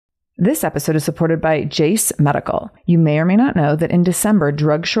This episode is supported by Jase Medical. You may or may not know that in December,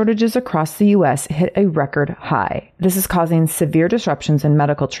 drug shortages across the U.S. hit a record high. This is causing severe disruptions in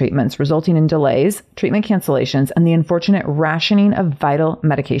medical treatments, resulting in delays, treatment cancellations, and the unfortunate rationing of vital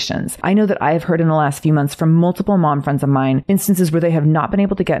medications. I know that I have heard in the last few months from multiple mom friends of mine instances where they have not been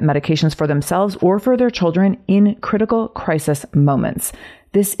able to get medications for themselves or for their children in critical crisis moments.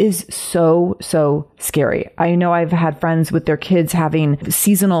 This is so scary. I know I've had friends with their kids having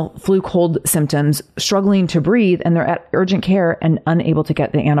seasonal flu cold symptoms, struggling to breathe, and they're at urgent care and unable to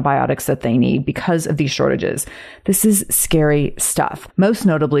get the antibiotics that they need because of these shortages. This is scary stuff. Most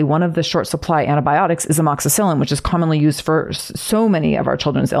notably, one of the short supply antibiotics is amoxicillin, which is commonly used for so many of our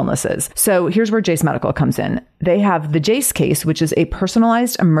children's illnesses. So here's where Jase Medical comes in. They have the Jase Case, which is a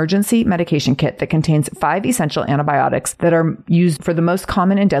personalized emergency medication kit that contains 5 essential antibiotics that are used for the most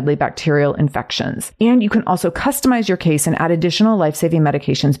common and deadly bacterial infections. And you can also customize your case and add additional life-saving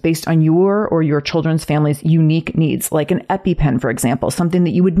medications based on your or your children's family's unique needs, like an EpiPen, for example, something that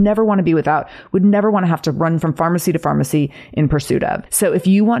you would never want to be without, would never want to have to run from pharmacy to pharmacy in pursuit of. So if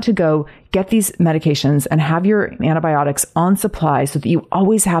you want to go get these medications and have your antibiotics on supply so that you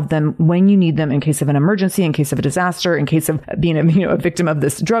always have them when you need them in case of an emergency, in case of a disaster, in case of being a victim of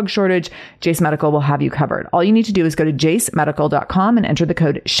this drug shortage, Jase Medical will have you covered. All you need to do is go to jasemedical.com and enter the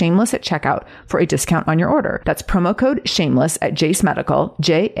code shameless at checkout for a discount on your order. That's promo code shameless at Jase Medical,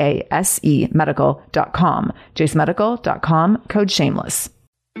 JASE medical.com, jasemedical.com, code shameless.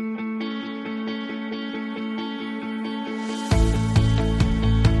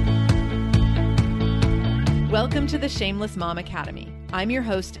 Welcome to the Shameless Mom Academy. I'm your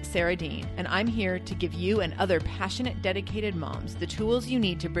host, Sarah Dean, and I'm here to give you and other passionate, dedicated moms the tools you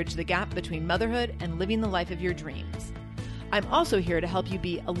need to bridge the gap between motherhood and living the life of your dreams. I'm also here to help you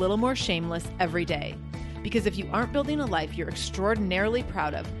be a little more shameless every day. Because if you aren't building a life you're extraordinarily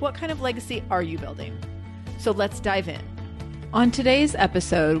proud of, what kind of legacy are you building? So let's dive in. On today's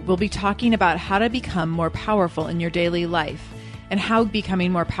episode, we'll be talking about how to become more powerful in your daily life, and how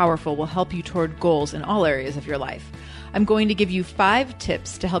becoming more powerful will help you toward goals in all areas of your life. I'm going to give you 5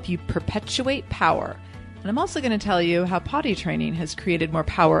 tips to help you perpetuate power. And I'm also going to tell you how potty training has created more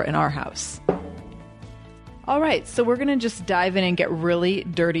power in our house. All right, so we're going to just dive in and get really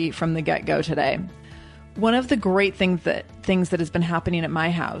dirty from the get-go today. One of the great things that has been happening at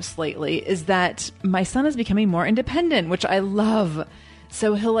my house lately is that my son is becoming more independent, which I love.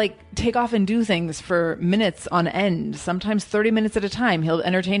 So he'll take off and do things for minutes on end, sometimes 30 minutes at a time. He'll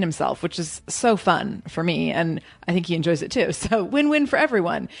entertain himself, which is so fun for me. And I think he enjoys it too. So win-win for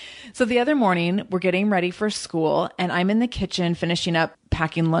everyone. So the other morning we're getting ready for school and I'm in the kitchen finishing up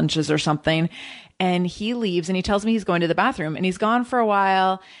packing lunches or something. And he leaves and he tells me he's going to the bathroom and he's gone for a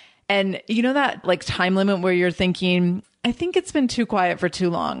while. And you know that time limit where you're thinking, I think it's been too quiet for too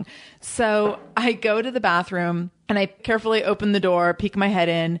long. So I go to the bathroom and I carefully open the door, peek my head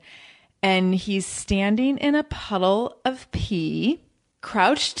in, and he's standing in a puddle of pee,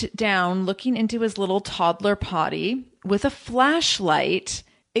 crouched down, looking into his little toddler potty with a flashlight,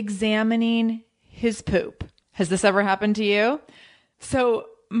 examining his poop. Has this ever happened to you? So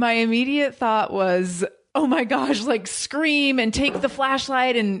my immediate thought was, oh my gosh, scream and take the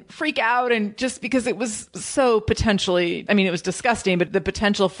flashlight and freak out. And just because it was so potentially, it was disgusting, but the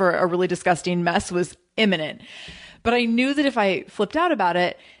potential for a really disgusting mess was imminent. But I knew that if I flipped out about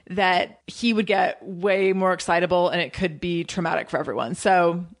it, that he would get way more excitable and it could be traumatic for everyone.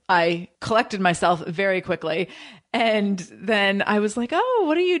 So I collected myself very quickly. And then I was like, oh,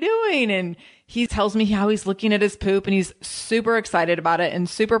 what are you doing? And he tells me how he's looking at his poop and he's super excited about it and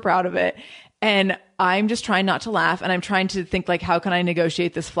super proud of it. And I'm just trying not to laugh. And I'm trying to think how can I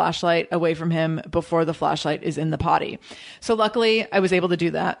negotiate this flashlight away from him before the flashlight is in the potty? So luckily I was able to do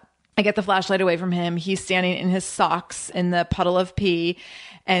that. I get the flashlight away from him. He's standing in his socks in the puddle of pee.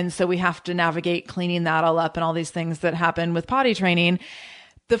 And so we have to navigate cleaning that all up and all these things that happen with potty training.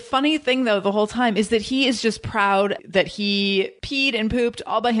 The funny thing, though, the whole time is that he is just proud that he peed and pooped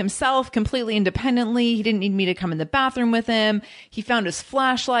all by himself, completely independently. He didn't need me to come in the bathroom with him. He found his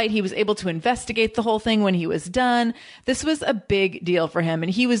flashlight. He was able to investigate the whole thing when he was done. This was a big deal for him,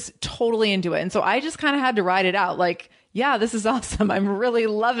 and he was totally into it. And so I just kind of had to ride it out yeah, this is awesome. I'm really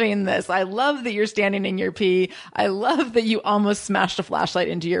loving this. I love that you're standing in your pee. I love that you almost smashed a flashlight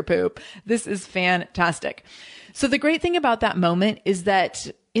into your poop. This is fantastic. So the great thing about that moment is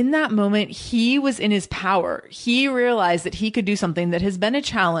that in that moment, he was in his power. He realized that he could do something that has been a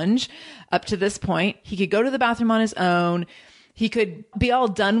challenge up to this point. He could go to the bathroom on his own. He could be all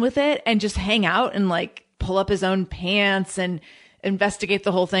done with it and just hang out and pull up his own pants and investigate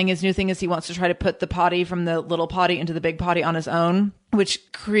the whole thing. His new thing is he wants to try to put the potty from the little potty into the big potty on his own, which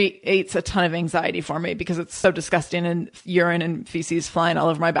creates a ton of anxiety for me because it's so disgusting, and urine and feces flying all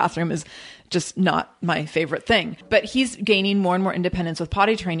over my bathroom is just not my favorite thing. But he's gaining more and more independence with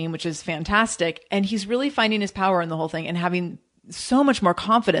potty training, which is fantastic. And he's really finding his power in the whole thing and having so much more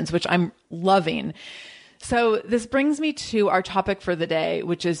confidence, which I'm loving. So this brings me to our topic for the day,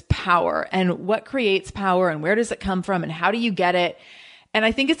 which is power and what creates power and where does it come from and how do you get it? And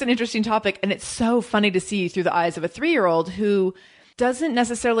I think it's an interesting topic, and it's so funny to see through the eyes of a 3-year-old who doesn't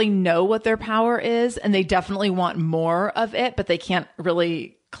necessarily know what their power is, and they definitely want more of it, but they can't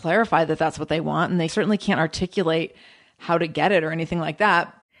really clarify that that's what they want, and they certainly can't articulate how to get it or anything like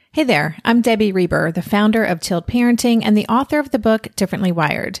that. Hey there, I'm Debbie Reber, the founder of Tilt Parenting and the author of the book Differently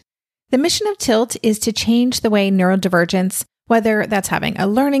Wired. The mission of Tilt is to change the way neurodivergence, whether that's having a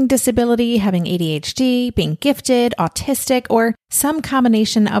learning disability, having ADHD, being gifted, autistic, or some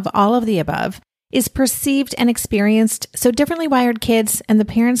combination of all of the above, is perceived and experienced so differently wired kids and the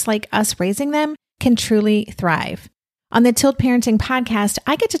parents like us raising them can truly thrive. On the Tilt Parenting podcast,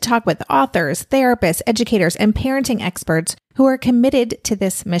 I get to talk with authors, therapists, educators, and parenting experts who are committed to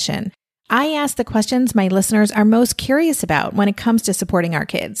this mission. I ask the questions my listeners are most curious about when it comes to supporting our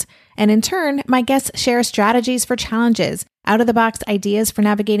kids. And in turn, my guests share strategies for challenges, out-of-the-box ideas for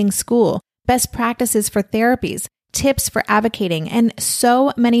navigating school, best practices for therapies, tips for advocating, and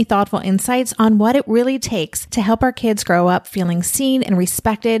so many thoughtful insights on what it really takes to help our kids grow up feeling seen and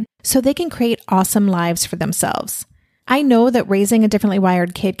respected so they can create awesome lives for themselves. I know that raising a differently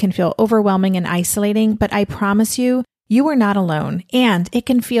wired kid can feel overwhelming and isolating, but I promise you, you are not alone, and it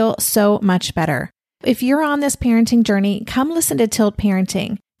can feel so much better. If you're on this parenting journey, come listen to Tilt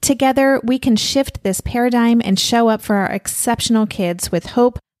Parenting. Together, we can shift this paradigm and show up for our exceptional kids with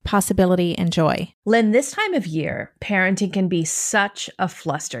hope, possibility, and joy. Lynn, this time of year, parenting can be such a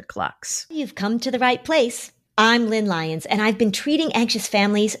flusterclux. You've come to the right place. I'm Lynn Lyons, and I've been treating anxious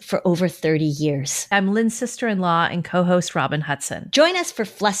families for over 30 years. I'm Lynn's sister-in-law and co-host Robin Hudson. Join us for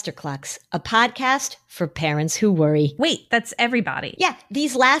Flusterclux, a podcast for parents who worry. Wait, that's everybody. Yeah,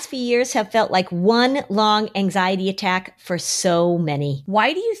 these last few years have felt like one long anxiety attack for so many.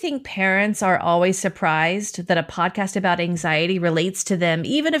 Why do you think parents are always surprised that a podcast about anxiety relates to them,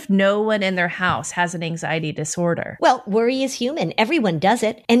 even if no one in their house has an anxiety disorder? Well, worry is human. Everyone does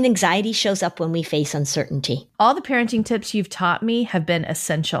it, and anxiety shows up when we face uncertainty. All the parenting tips you've taught me have been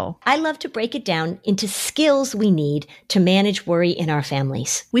essential. I love to break it down into skills we need to manage worry in our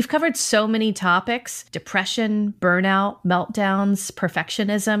families. We've covered so many topics: depression, burnout, meltdowns,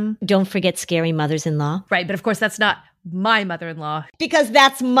 perfectionism. Don't forget scary mothers-in-law. Right, but of course that's not my mother-in-law. Because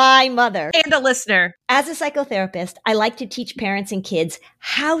that's my mother. And a listener. As a psychotherapist, I like to teach parents and kids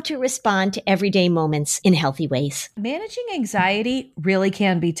how to respond to everyday moments in healthy ways. Managing anxiety really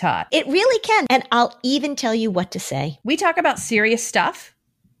can be taught. It really can. And I'll even tell you what to say. We talk about serious stuff,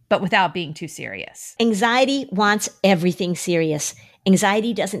 but without being too serious. Anxiety wants everything serious.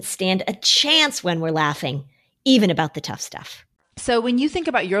 Anxiety doesn't stand a chance when we're laughing, even about the tough stuff. So when you think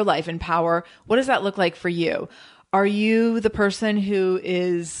about your life and power, what does that look like for you? Are you the person who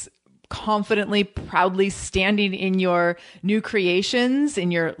is confidently, proudly standing in your new creations,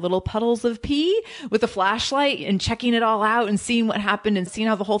 in your little puddles of pee with a flashlight and checking it all out and seeing what happened and seeing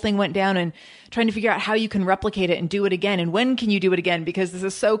how the whole thing went down and trying to figure out how you can replicate it and do it again? And when can you do it again? Because this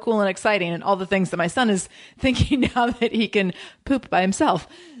is so cool and exciting, and all the things that my son is thinking now that he can poop by himself.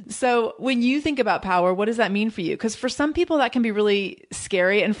 So when you think about power, what does that mean for you? Because for some people that can be really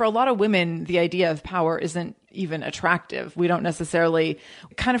scary. And for a lot of women, the idea of power isn't even attractive. We don't necessarily,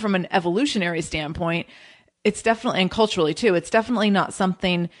 kind of from an evolutionary standpoint, it's definitely, and culturally too, it's definitely not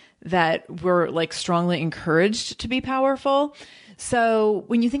something that we're like strongly encouraged to be powerful. So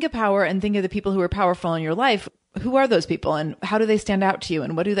when you think of power and think of the people who are powerful in your life, who are those people and how do they stand out to you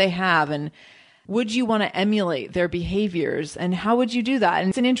and what do they have? And would you want to emulate their behaviors? And how would you do that? And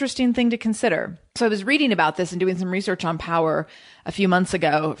it's an interesting thing to consider. So I was reading about this and doing some research on power a few months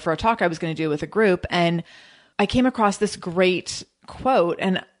ago for a talk I was going to do with a group. And I came across this great quote,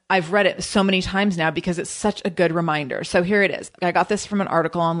 and I've read it so many times now because it's such a good reminder. So here it is. I got this from an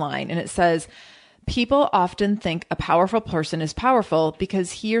article online, and it says, people often think a powerful person is powerful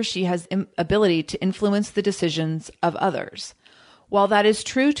because he or she has the ability to influence the decisions of others. While that is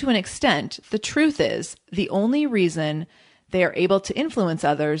true to an extent, the truth is the only reason they are able to influence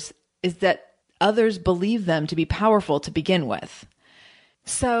others is that others believe them to be powerful to begin with.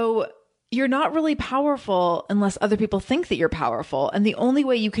 So you're not really powerful unless other people think that you're powerful. And the only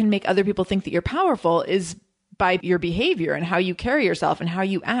way you can make other people think that you're powerful is by your behavior and how you carry yourself and how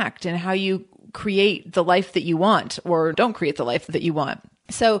you act and how you create the life that you want or don't create the life that you want.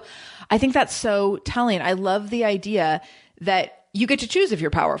 So I think that's so telling. I love the idea that you get to choose if you're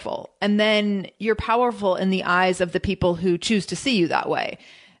powerful, and then you're powerful in the eyes of the people who choose to see you that way.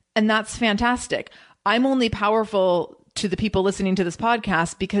 And that's fantastic. I'm only powerful to the people listening to this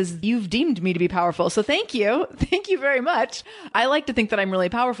podcast because you've deemed me to be powerful. So thank you. Thank you very much. I like to think that I'm really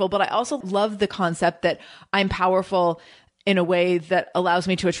powerful, but I also love the concept that I'm powerful in a way that allows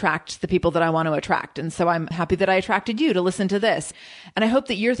me to attract the people that I want to attract. And so I'm happy that I attracted you to listen to this. And I hope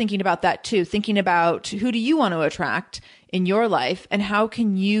that you're thinking about that too, thinking about who do you want to attract in your life and how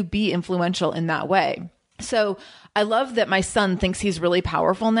can you be influential in that way. So I love that my son thinks he's really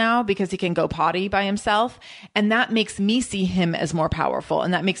powerful now because he can go potty by himself. And that makes me see him as more powerful.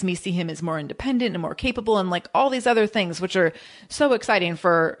 And that makes me see him as more independent and more capable and like all these other things, which are so exciting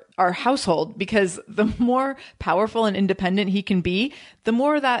for our household, because the more powerful and independent he can be, the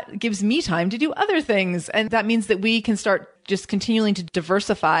more that gives me time to do other things. And that means that we can start just continuing to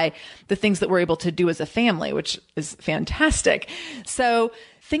diversify the things that we're able to do as a family, which is fantastic. So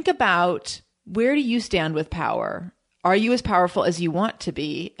think about, where do you stand with power? Are you as powerful as you want to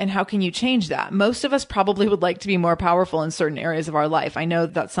be? And how can you change that? Most of us probably would like to be more powerful in certain areas of our life. I know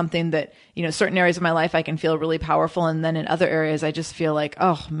that's something that, certain areas of my life, I can feel really powerful. And then in other areas, I just feel like,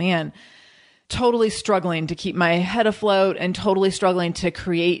 oh man, totally struggling to keep my head afloat and totally struggling to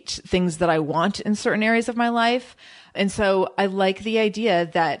create things that I want in certain areas of my life. And so I like the idea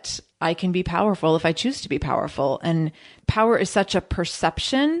that I can be powerful if I choose to be powerful. And power is such a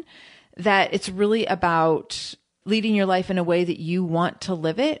perception that it's really about leading your life in a way that you want to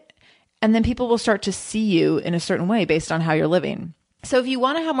live it. And then people will start to see you in a certain way based on how you're living. So if you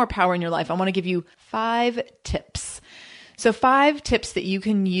want to have more power in your life, I want to give you 5 tips. So 5 tips that you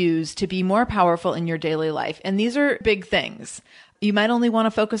can use to be more powerful in your daily life. And these are big things. You might only want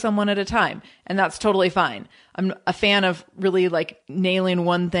to focus on one at a time, and that's totally fine. I'm a fan of really like nailing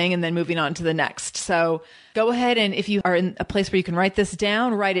one thing and then moving on to the next. So go ahead, and if you are in a place where you can write this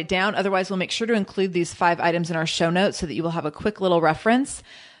down, write it down. Otherwise, we'll make sure to include these 5 items in our show notes so that you will have a quick little reference.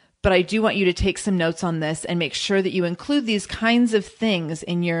 But I do want you to take some notes on this and make sure that you include these kinds of things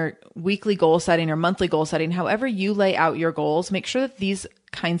in your weekly goal setting or monthly goal setting. However you lay out your goals, make sure that these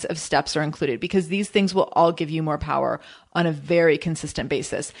kinds of steps are included, because these things will all give you more power on a very consistent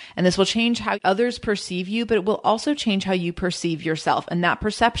basis. And this will change how others perceive you, but it will also change how you perceive yourself. And that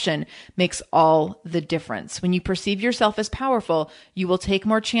perception makes all the difference. When you perceive yourself as powerful, you will take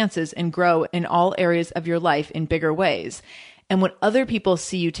more chances and grow in all areas of your life in bigger ways. And when other people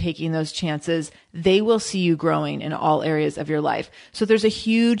see you taking those chances, they will see you growing in all areas of your life. So there's a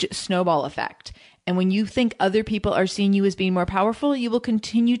huge snowball effect. And when you think other people are seeing you as being more powerful, you will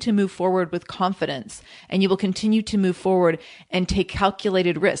continue to move forward with confidence, and you will continue to move forward and take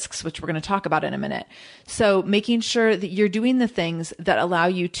calculated risks, which we're going to talk about in a minute. So making sure that you're doing the things that allow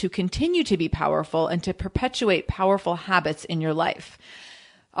you to continue to be powerful and to perpetuate powerful habits in your life.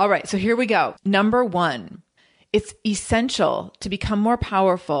 All right, so here we go. Number 1, it's essential to become more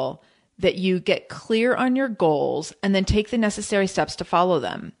powerful that you get clear on your goals and then take the necessary steps to follow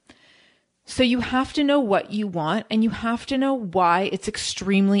them. So you have to know what you want, and you have to know why it's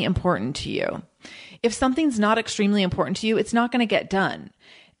extremely important to you. If something's not extremely important to you, it's not going to get done.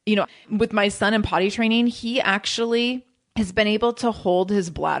 With my son in potty training, he actually has been able to hold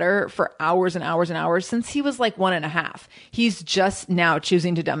his bladder for hours and hours and hours since he was like 1.5. He's just now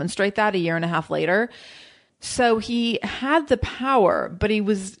choosing to demonstrate that 1.5 years later. So he had the power, but he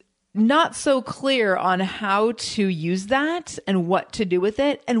was not so clear on how to use that and what to do with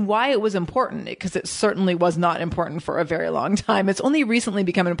it and why it was important, because it certainly was not important for a very long time. It's only recently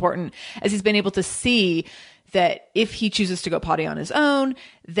become important as he's been able to see that if he chooses to go potty on his own,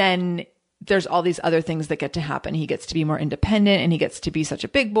 then there's all these other things that get to happen. He gets to be more independent, and he gets to be such a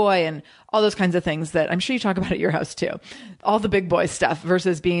big boy, and all those kinds of things that I'm sure you talk about at your house too. All the big boy stuff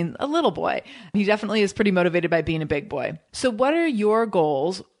versus being a little boy. He definitely is pretty motivated by being a big boy. So what are your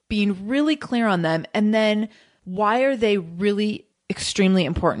goals? Being really clear on them, and then why are they really extremely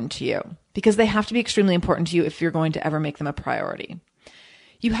important to you? Because they have to be extremely important to you if you're going to ever make them a priority.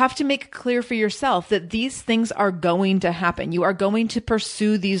 You have to make it clear for yourself that these things are going to happen. You are going to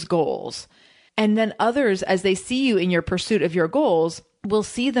pursue these goals. And then others, as they see you in your pursuit of your goals, will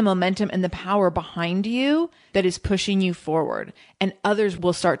see the momentum and the power behind you that is pushing you forward. And others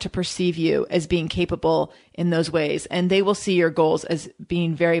will start to perceive you as being capable in those ways. And they will see your goals as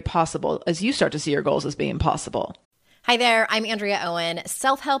being very possible as you start to see your goals as being possible. Hi there, I'm Andrea Owen,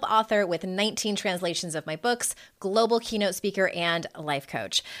 self-help author with 19 translations of my books, global keynote speaker, and life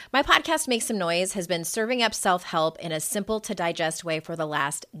coach. My podcast, Make Some Noise, has been serving up self-help in a simple-to-digest way for the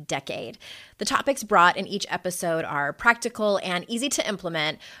last decade. The topics brought in each episode are practical and easy to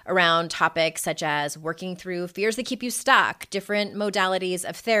implement around topics such as working through fears that keep you stuck, different modalities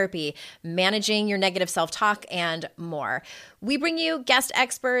of therapy, managing your negative self-talk, and more. We bring you guest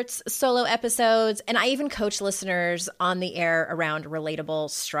experts, solo episodes, and I even coach listeners on the air around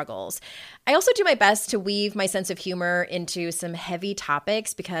relatable struggles. I also do my best to weave my sense of humor into some heavy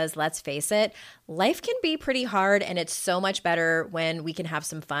topics because, let's face it, life can be pretty hard, and it's so much better when we can have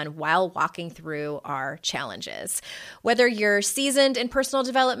some fun while walking through our challenges. Whether you're seasoned in personal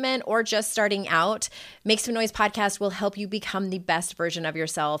development or just starting out, Make Some Noise podcast will help you become the best version of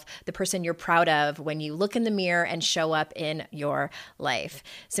yourself, the person you're proud of when you look in the mirror and show up in your life.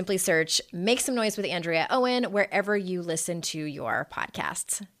 Simply search Make Some Noise with Andrea Owen wherever you listen to your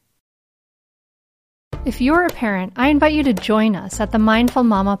podcasts. If you're a parent, I invite you to join us at the Mindful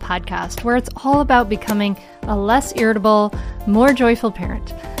Mama podcast, where it's all about becoming a less irritable, more joyful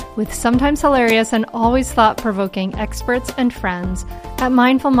parent. With sometimes hilarious and always thought-provoking experts and friends, at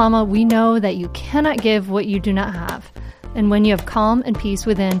Mindful Mama, we know that you cannot give what you do not have. And when you have calm and peace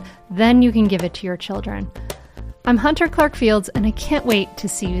within, then you can give it to your children. I'm Hunter Clark-Fields, and I can't wait to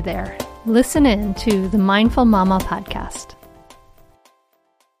see you there. Listen in to the Mindful Mama podcast.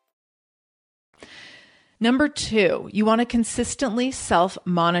 Number 2, you want to consistently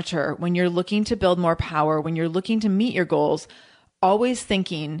self-monitor when you're looking to build more power, when you're looking to meet your goals, always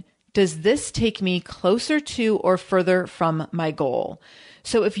thinking, does this take me closer to or further from my goal?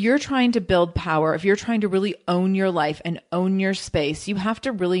 So if you're trying to build power, if you're trying to really own your life and own your space, you have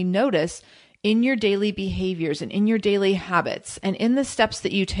to really notice in your daily behaviors and in your daily habits and in the steps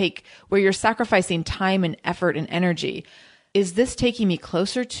that you take where you're sacrificing time and effort and energy. Is this taking me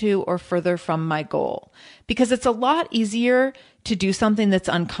closer to or further from my goal? Because it's a lot easier to do something that's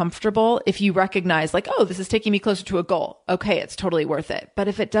uncomfortable if you recognize like, oh, this is taking me closer to a goal. Okay, it's totally worth it. But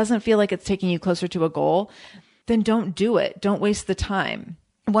if it doesn't feel like it's taking you closer to a goal, then don't do it. Don't waste the time.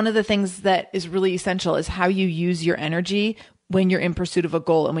 One of the things that is really essential is how you use your energy when you're in pursuit of a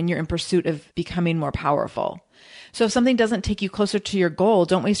goal and when you're in pursuit of becoming more powerful. So if something doesn't take you closer to your goal,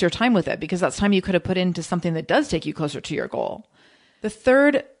 don't waste your time with it because that's time you could have put into something that does take you closer to your goal. The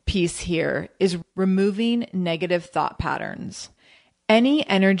third piece here is removing negative thought patterns. Any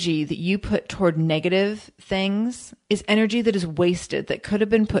energy that you put toward negative things is energy that is wasted that could have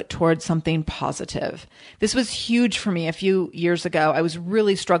been put towards something positive. This was huge for me a few years ago. I was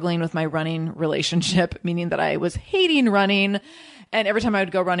really struggling with my running relationship, meaning that I was hating running. And every time I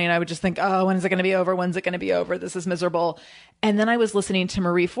would go running, I would just think, oh, when is it going to be over? When's it going to be over? This is miserable. And then I was listening to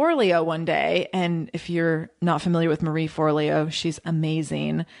Marie Forleo one day. And if you're not familiar with Marie Forleo, she's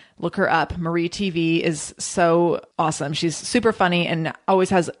amazing. Look her up. Marie TV is so awesome. She's super funny and always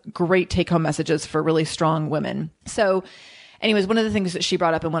has great take-home messages for really strong women. So anyways, one of the things that she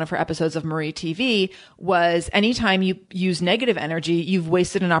brought up in one of her episodes of Marie TV was anytime you use negative energy, you've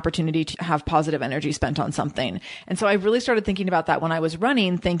wasted an opportunity to have positive energy spent on something. And so I really started thinking about that when I was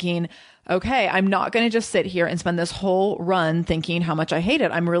running, thinking, okay, I'm not going to just sit here and spend this whole run thinking how much I hate it.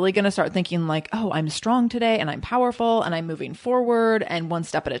 I'm really going to start thinking like, oh, I'm strong today and I'm powerful and I'm moving forward and one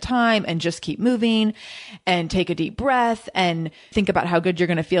step at a time and just keep moving and take a deep breath and think about how good you're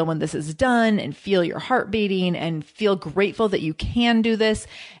going to feel when this is done and feel your heart beating and feel grateful that you can do this.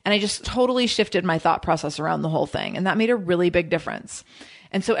 And I just totally shifted my thought process around the whole thing. And that made a really big difference.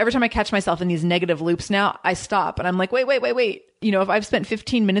 And so every time I catch myself in these negative loops now, I stop and I'm like, wait. You know, if I've spent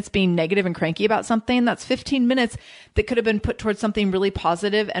 15 minutes being negative and cranky about something, that's 15 minutes that could have been put towards something really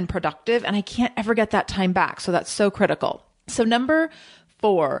positive and productive. And I can't ever get that time back. So that's so critical. So number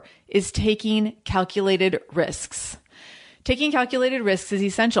 4 is taking calculated risks. Taking calculated risks is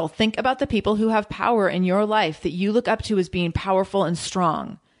essential. Think about the people who have power in your life that you look up to as being powerful and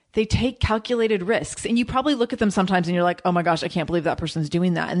strong. They take calculated risks and you probably look at them sometimes and you're like, oh my gosh, I can't believe that person's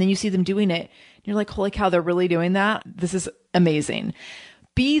doing that. And then you see them doing it. And you're like, holy cow, they're really doing that. This is amazing.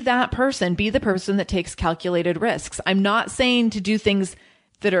 Be that person. Be the person that takes calculated risks. I'm not saying to do things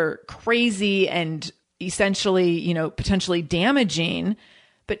that are crazy and essentially, you know, potentially damaging,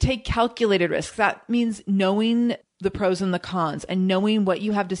 but take calculated risks. That means knowing the pros and the cons and knowing what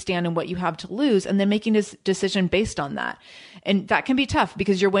you have to stand and what you have to lose and then making a decision based on that. And that can be tough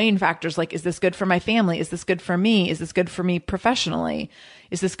because you're weighing factors like, is this good for my family? Is this good for me? Is this good for me professionally?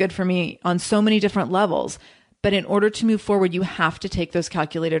 Is this good for me on so many different levels? But in order to move forward, you have to take those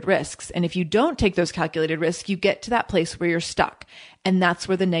calculated risks. And if you don't take those calculated risks, you get to that place where you're stuck. And that's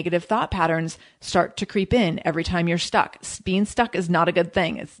where the negative thought patterns start to creep in every time you're stuck. Being stuck is not a good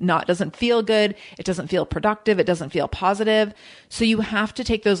thing. It doesn't feel good. It doesn't feel productive. It doesn't feel positive. So you have to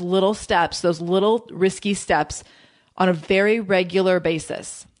take those little steps, those little risky steps on a very regular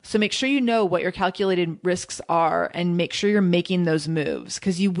basis. So make sure you know what your calculated risks are and make sure you're making those moves,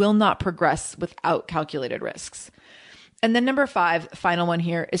 because you will not progress without calculated risks. And then number 5, final one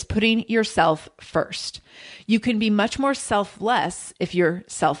here, is putting yourself first. You can be much more selfless if you're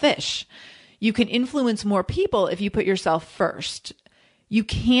selfish. You can influence more people if you put yourself first. You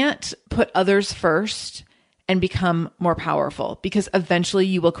can't put others first and become more powerful, because eventually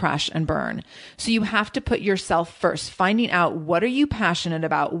you will crash and burn. So you have to put yourself first, finding out, what are you passionate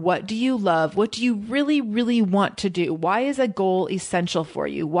about? What do you love? What do you really, really want to do? Why is a goal essential for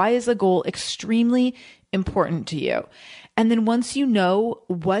you? Why is a goal extremely important to you? And then once you know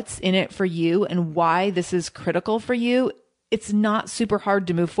what's in it for you and why this is critical for you, it's not super hard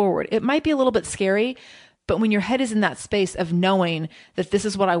to move forward. It might be a little bit scary, but when your head is in that space of knowing that this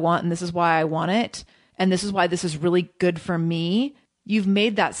is what I want and this is why I want it, and this is why this is really good for me, you've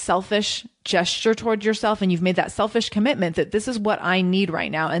made that selfish gesture toward yourself and you've made that selfish commitment that this is what I need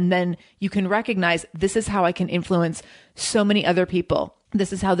right now. And then you can recognize, this is how I can influence so many other people.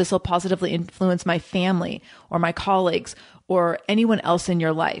 This is how this will positively influence my family or my colleagues or anyone else in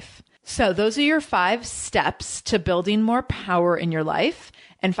your life. So those are your 5 steps to building more power in your life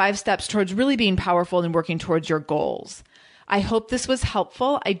and 5 steps towards really being powerful and working towards your goals. I hope this was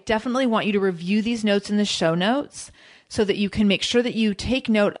helpful. I definitely want you to review these notes in the show notes so that you can make sure that you take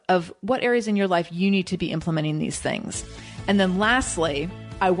note of what areas in your life you need to be implementing these things. And then lastly,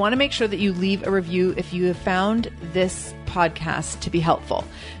 I want to make sure that you leave a review if you have found this podcast to be helpful.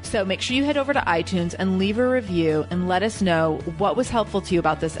 So make sure you head over to iTunes and leave a review and let us know what was helpful to you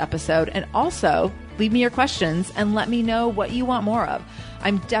about this episode. And also leave me your questions and let me know what you want more of.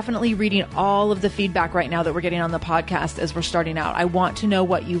 I'm definitely reading all of the feedback right now that we're getting on the podcast as we're starting out. I want to know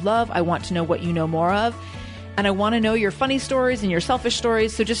what you love. I want to know what you know more of. And I want to know your funny stories and your selfish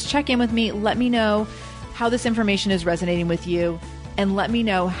stories. So just check in with me. Let me know how this information is resonating with you. And let me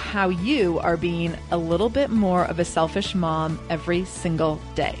know how you are being a little bit more of a selfish mom every single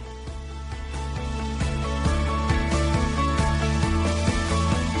day.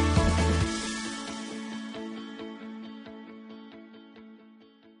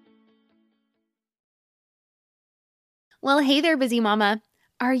 Well, hey there, busy mama.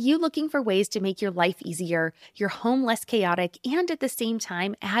 Are you looking for ways to make your life easier, your home less chaotic, and at the same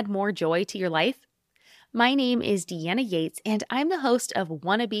time add more joy to your life? My name is Deanna Yates, and I'm the host of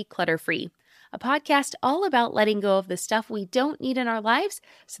Wanna Be Clutter-Free, a podcast all about letting go of the stuff we don't need in our lives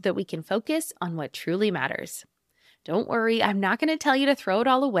so that we can focus on what truly matters. Don't worry, I'm not going to tell you to throw it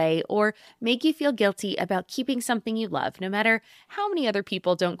all away or make you feel guilty about keeping something you love, no matter how many other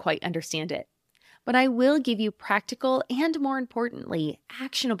people don't quite understand it. But I will give you practical and, more importantly,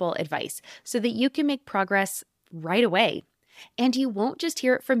 actionable advice so that you can make progress right away. And you won't just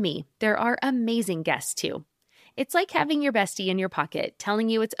hear it from me. There are amazing guests too. It's like having your bestie in your pocket telling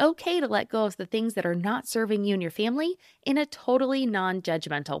you it's okay to let go of the things that are not serving you and your family in a totally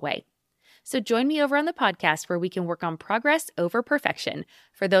non-judgmental way. So join me over on the podcast where we can work on progress over perfection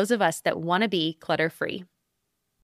for those of us that want to be clutter-free.